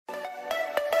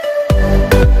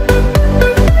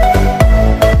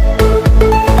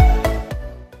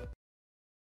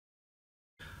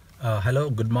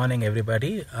Hello, good morning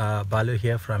everybody. Balu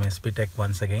here from SPTech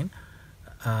once again.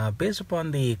 Based upon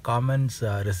the comments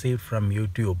received from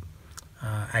YouTube,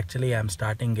 actually I'm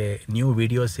starting a new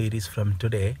video series from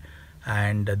today,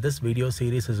 and this video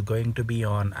series is going to be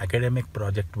on academic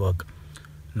project work.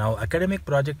 Now, academic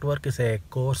project work is a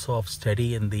course of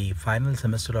study in the final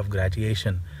semester of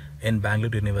graduation in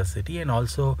Bangalore University, and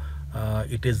also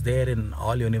it is there in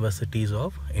all universities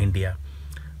of India.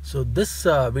 So this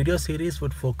video series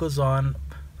would focus on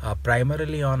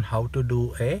primarily on how to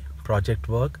do a project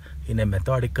work in a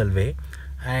methodical way,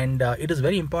 and it is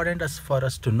very important for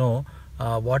us to know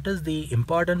what is the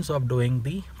importance of doing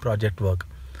the project work.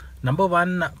 Number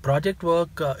one, project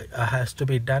work has to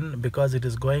be done because it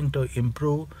is going to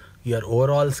improve your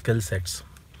overall skill sets,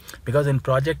 because in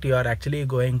project you are actually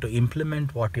going to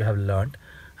implement what you have learned.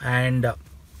 And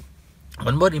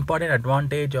one more important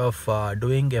advantage of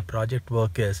doing a project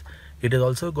work is it is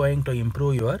also going to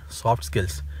improve your soft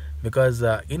skills, because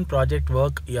in project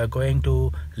work you are going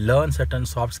to learn certain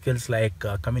soft skills like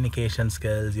communication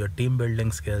skills, your team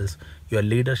building skills, your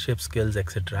leadership skills,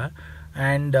 etc.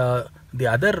 And the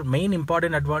other main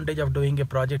important advantage of doing a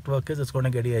project work is it's going to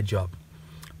get you a job,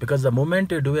 because the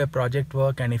moment you do a project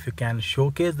work, and if you can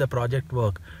showcase the project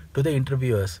work to the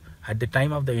interviewers at the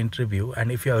time of the interview,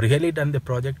 and if you have really done the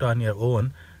project on your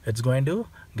own, it's going to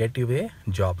get you a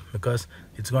job, because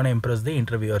it's going to impress the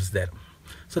interviewers there.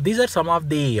 So these are some of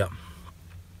the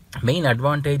main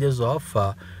advantages of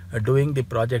doing the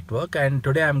project work, and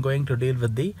today I'm going to deal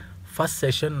with the first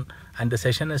session, and the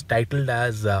session is titled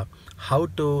as how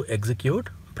to execute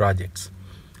projects.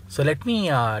 So let me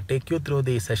take you through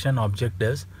the session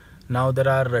objectives. Now there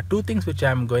are two things which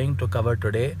I'm going to cover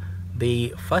today.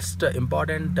 The first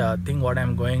important thing what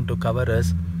I'm going to cover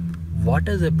is what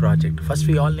is a project. First,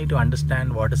 we all need to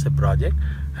understand what is a project,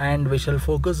 and we shall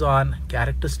focus on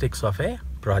characteristics of a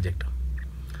project.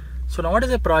 So now, what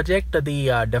is a project?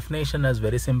 The definition is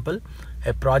very simple.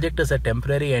 A project is a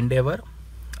temporary endeavor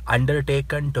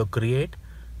undertaken to create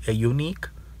a unique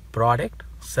product,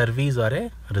 service, or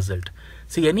a result.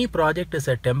 See, any project is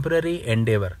a temporary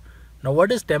endeavor. Now,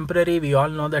 what is temporary? We all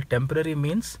know that temporary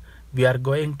means we are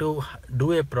going to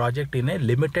do a project in a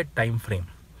limited time frame.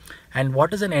 And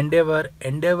what is an endeavor?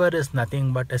 Endeavor is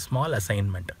nothing but a small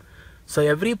assignment. So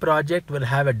every project will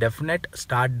have a definite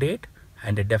start date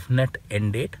and a definite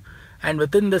end date. And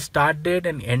within the start date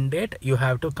and end date, you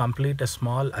have to complete a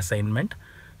small assignment.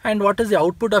 And what is the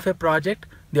output of a project?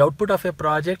 The output of a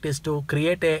project is to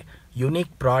create a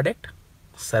unique product,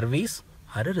 service,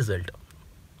 or a result.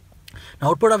 Now,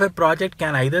 output of a project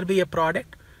can either be a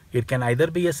product, it can either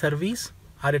be a service,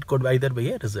 or it could either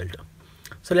be a result.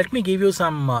 So let me give you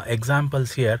some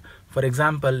examples here. For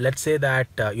example, let's say that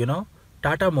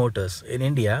Tata Motors in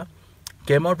India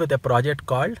came out with a project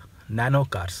called nano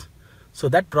cars. So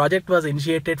that project was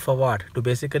initiated for what? To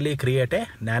basically create a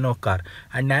nano car,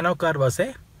 and nano car was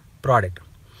a product.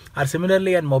 Or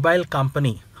similarly, a mobile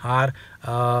company or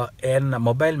a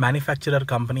mobile manufacturer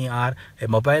company or a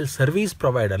mobile service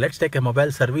provider. Let's take a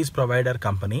mobile service provider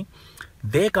company.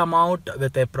 They come out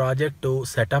with a project to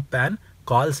set up an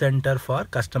call center for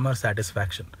customer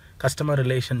satisfaction, customer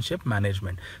relationship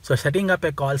management. So setting up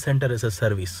a call center is a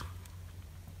service.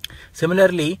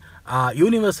 Similarly,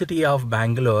 University of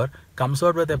Bangalore comes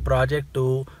out with a project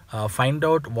to find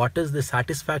out what is the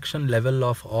satisfaction level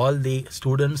of all the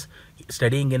students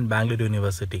studying in Bangalore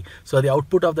University. So the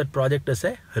output of that project is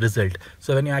a result.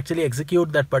 So when you actually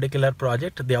execute that particular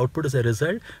project, the output is a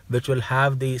result which will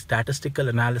have the statistical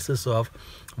analysis of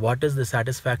what is the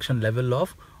satisfaction level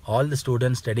of all the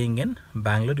students studying in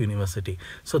Bangalore University.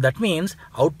 So that means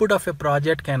output of a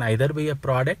project can either be a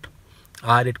product,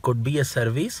 or it could be a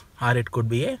service, or it could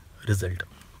be a result.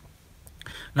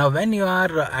 Now, when you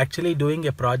are actually doing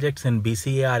a projects in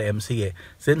BCA or MCA,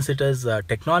 since it is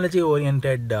technology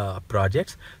oriented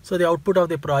projects, so the output of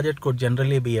the project could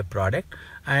generally be a product.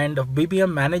 And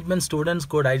BBM management students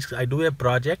could I do a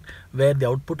project where the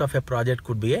output of a project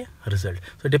could be a result.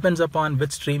 So it depends upon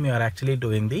which stream you are actually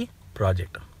doing the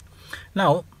project.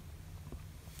 Now,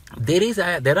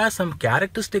 there are some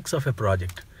characteristics of a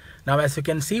project. Now, as you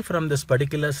can see from this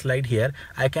particular slide here,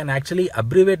 I can actually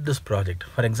abbreviate this project.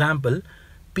 For example,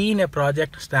 P in a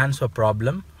project stands for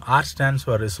problem, R stands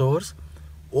for resource,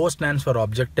 O stands for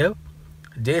objective,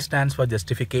 J stands for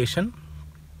justification,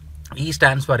 E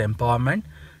stands for empowerment,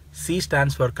 C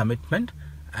stands for commitment,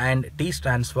 and T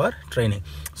stands for training.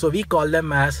 So we call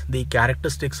them as the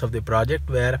characteristics of the project,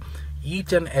 where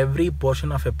each and every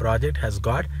portion of a project has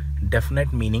got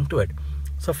definite meaning to it.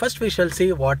 So first we shall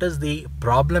see what is the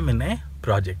problem in a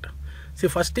project. See,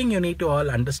 first thing you need to all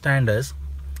understand is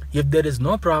If there is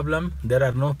no problem, there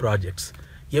are no projects.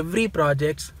 Every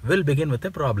project will begin with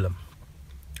a problem.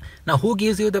 Now, who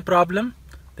gives you the problem?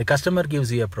 The customer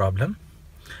gives you a problem.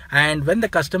 And when the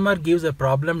customer gives a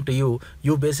problem to you,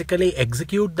 you basically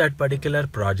execute that particular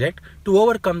project to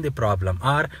overcome the problem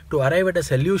or to arrive at a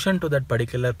solution to that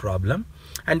particular problem.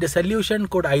 And the solution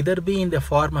could either be in the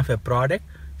form of a product,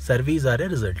 service, or a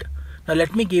result. Now,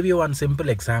 let me give you one simple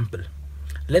example.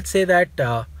 Let's say that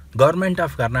government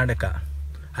of Karnataka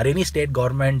or any state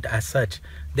government as such,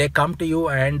 they come to you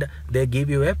and they give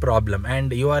you a problem,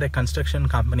 and you are a construction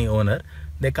company owner.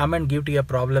 They come and give to you a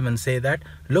problem and say that,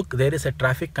 look, there is a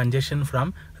traffic congestion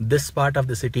from this part of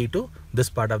the city to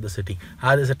this part of the city.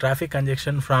 Or there is a traffic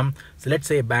congestion from, so let's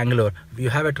say, Bangalore.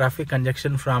 You have a traffic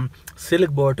congestion from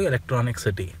Silkboard to Electronic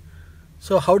City.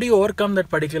 So how do you overcome that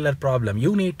particular problem?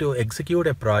 You need to execute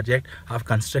a project of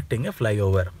constructing a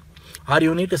flyover. Or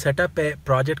you need to set up a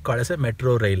project called as a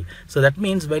metro rail. So that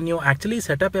means when you actually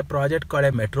set up a project called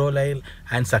a metro rail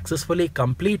and successfully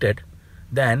complete it,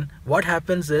 then what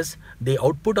happens is the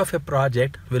output of a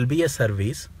project will be a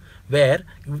service where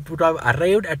you would have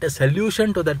arrived at a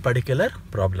solution to that particular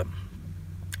problem.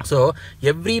 So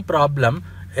every problem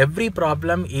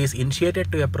is initiated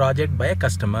to a project by a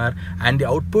customer, and the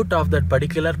output of that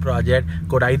particular project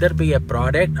could either be a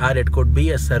product, or it could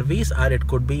be a service, or it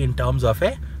could be in terms of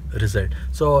a result.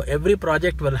 So every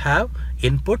project will have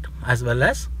input as well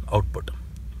as output.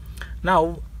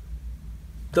 Now,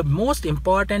 the most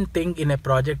important thing in a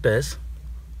project is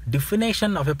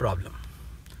definition of a problem.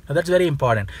 Now, that's very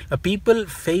important. Now, people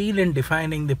fail in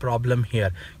defining the problem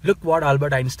here. Look what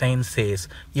Albert Einstein says.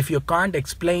 If you can't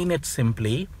explain it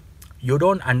simply, you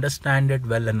don't understand it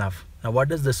well enough. Now, what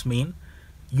does this mean?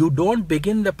 You don't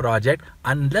begin the project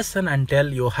unless and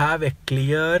until you have a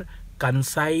clear,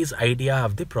 concise idea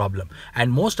of the problem.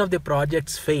 And most of the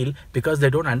projects fail because they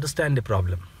don't understand the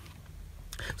problem.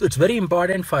 So it's very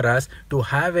important for us to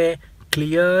have a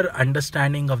clear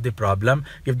understanding of the problem.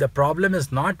 If the problem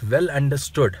is not well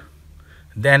understood,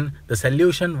 then the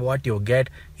solution what you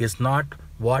get is not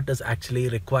what is actually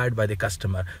required by the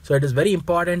customer. So it is very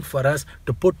important for us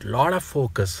to put a lot of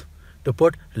focus, to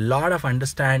put a lot of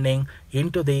understanding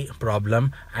into the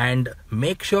problem, and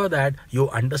make sure that you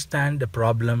understand the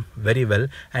problem very well.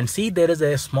 And see, there is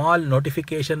a small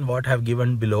notification what I have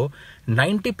given below.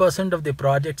 90% of the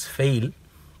projects fail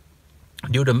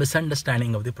due to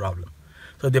misunderstanding of the problem.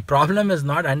 So the problem is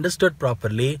not understood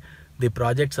properly, the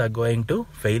projects are going to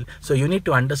fail. So you need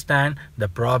to understand the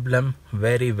problem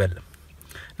very well.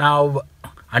 Now,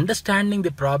 understanding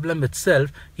the problem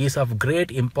itself is of great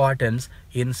importance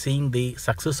in seeing the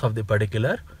success of the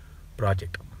particular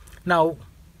project. Now,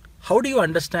 how do you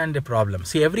understand the problem?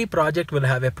 See, every project will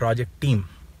have a project team.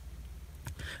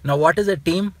 Now, what is a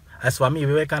team? As Swami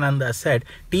Vivekananda said,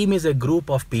 team is a group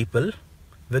of people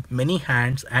with many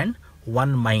hands and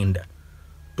one mind.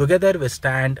 Together we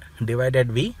stand,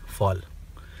 divided we fall.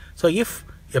 So if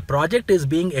a project is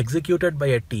being executed by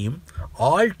a team,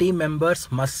 all team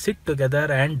members must sit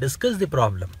together and discuss the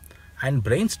problem and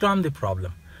brainstorm the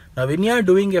problem. Now, when you are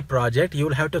doing a project, you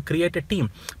will have to create a team.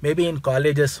 Maybe in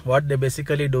colleges, what they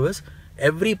basically do is,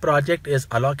 every project is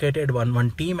allocated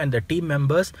one team, and the team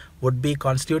members would be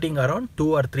constituting around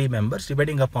 2 or 3 members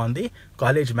depending upon the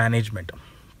college management.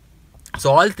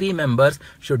 So all 3 members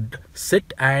should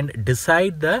sit and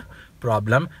decide the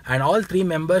problem, and all 3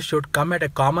 members should come at a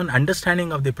common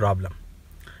understanding of the problem.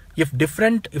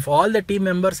 If all the team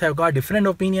members have got different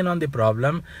opinion on the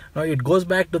problem, now it goes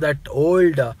back to that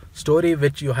old story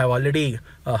which you have already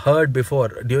heard before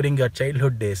during your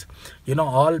childhood days. You know,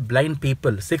 all blind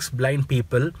people, 6 blind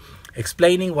people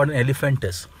explaining what an elephant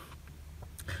is.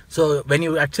 So when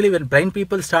blind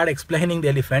people start explaining the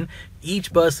elephant,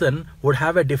 each person would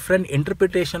have a different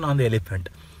interpretation on the elephant.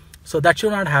 So that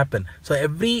should not happen. So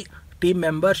every team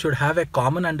member should have a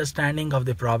common understanding of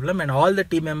the problem, and all the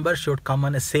team members should come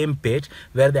on the same page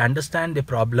where they understand the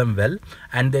problem well,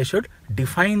 and they should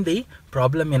define the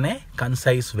problem in a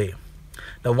concise way.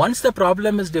 Now, once the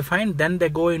problem is defined, then they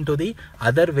go into the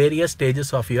other various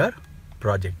stages of your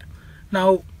project.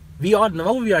 Now we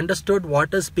understood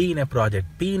what is P in a project.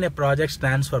 P in a project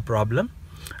stands for problem,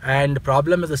 and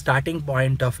problem is the starting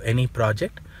point of any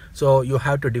project. So you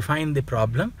have to define the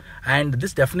problem, and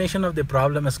this definition of the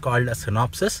problem is called a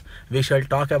synopsis. We shall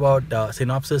talk about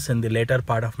synopsis in the later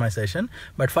part of my session.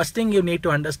 But first thing you need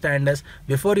to understand is,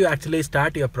 before you actually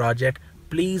start your project,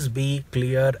 please be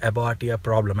clear about your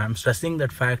problem. I'm stressing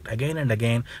that fact again and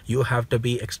again. You have to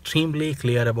be extremely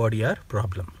clear about your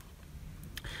problem.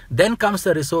 Then comes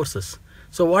the resources.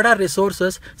 So what are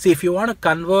resources? See, if you want to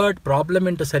convert problem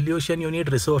into solution, you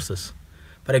need resources.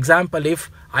 For example, if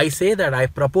I say that I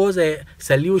propose a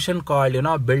solution called,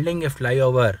 building a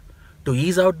flyover to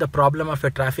ease out the problem of a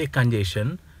traffic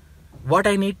congestion, what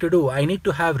I need to do, I need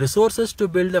to have resources to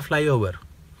build the flyover.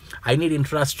 I need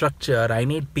infrastructure, I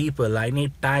need people, I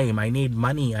need time, I need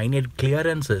money, I need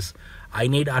clearances, I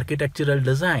need architectural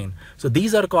design. So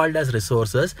these are called as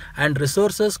resources, and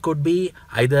resources could be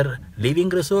either living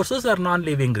resources or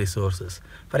non-living resources.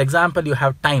 For example, you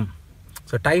have time.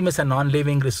 So time is a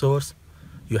non-living resource.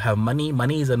 You have money,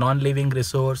 money is a non-living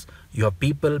resource. You have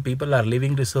people, people are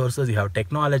living resources. You have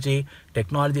technology,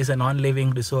 technology is a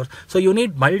non-living resource. So you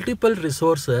need multiple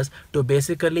resources to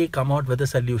basically come out with a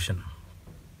solution.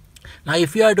 Now,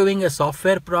 if you are doing a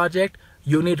software project,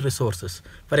 you need resources.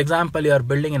 For example, you are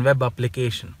building a web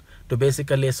application to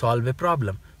basically solve a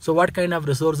problem. So what kind of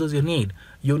resources you need?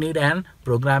 You need an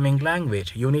programming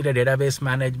language. You need a database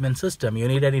management system. You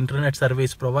need an internet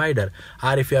service provider.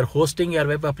 Or if you are hosting your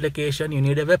web application, you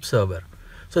need a web server.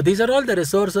 So these are all the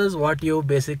resources what you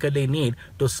basically need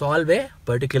to solve a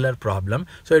particular problem.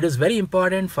 So it is very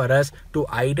important for us to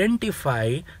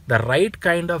identify the right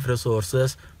kind of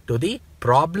resources to the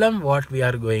problem what we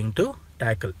are going to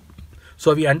tackle.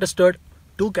 So we understood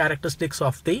two characteristics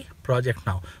of the project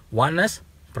now. One is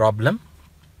problem.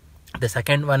 The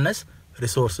second one is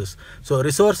resources. So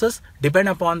resources depend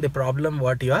upon the problem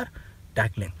what you are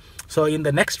tackling. So in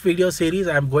the next video series,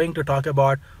 I am going to talk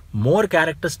about more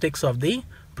characteristics of the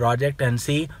project and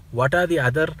see what are the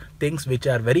other things which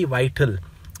are very vital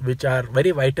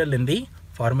in the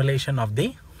formulation of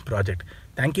the project.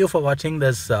 Thank you for watching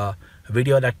this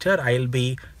video lecture. I'll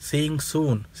be seeing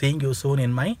you soon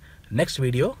in my next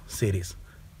video series.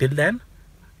 Till then,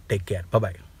 take care.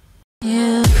 Bye-bye.